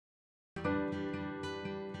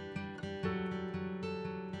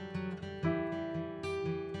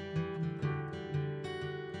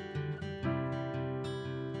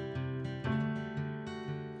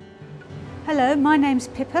Hello, my name's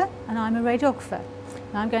Pippa and I'm a radiographer.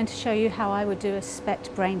 And I'm going to show you how I would do a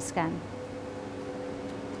SPECT brain scan.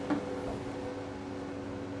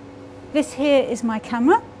 This here is my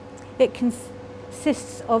camera. It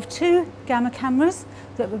consists of 2 gamma cameras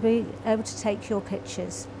that will be able to take your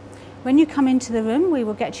pictures. When you come into the room, we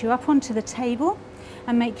will get you up onto the table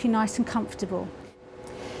and make you nice and comfortable.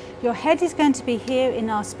 Your head is going to be here in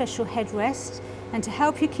our special headrest, and to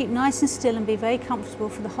help you keep nice and still and be very comfortable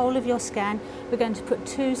for the whole of your scan, we're going to put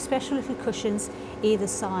 2 special little cushions either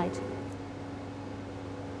side.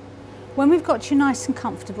 When we've got you nice and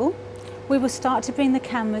comfortable, we will start to bring the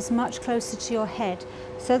cameras much closer to your head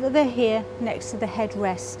so that they're here next to the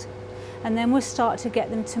headrest, and then we'll start to get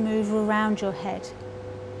them to move around your head.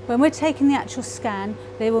 When we're taking the actual scan,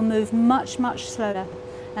 they will move much slower,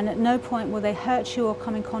 and at no point will they hurt you or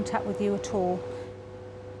come in contact with you at all.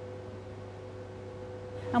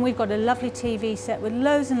 And we've got a lovely TV set with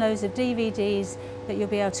loads and loads of DVDs that you'll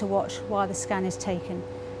be able to watch while the scan is taken.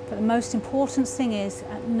 But the most important thing is,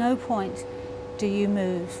 at no point do you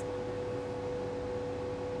move.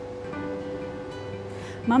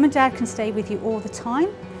 Mum and Dad can stay with you all the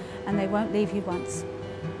time, and they won't leave you once.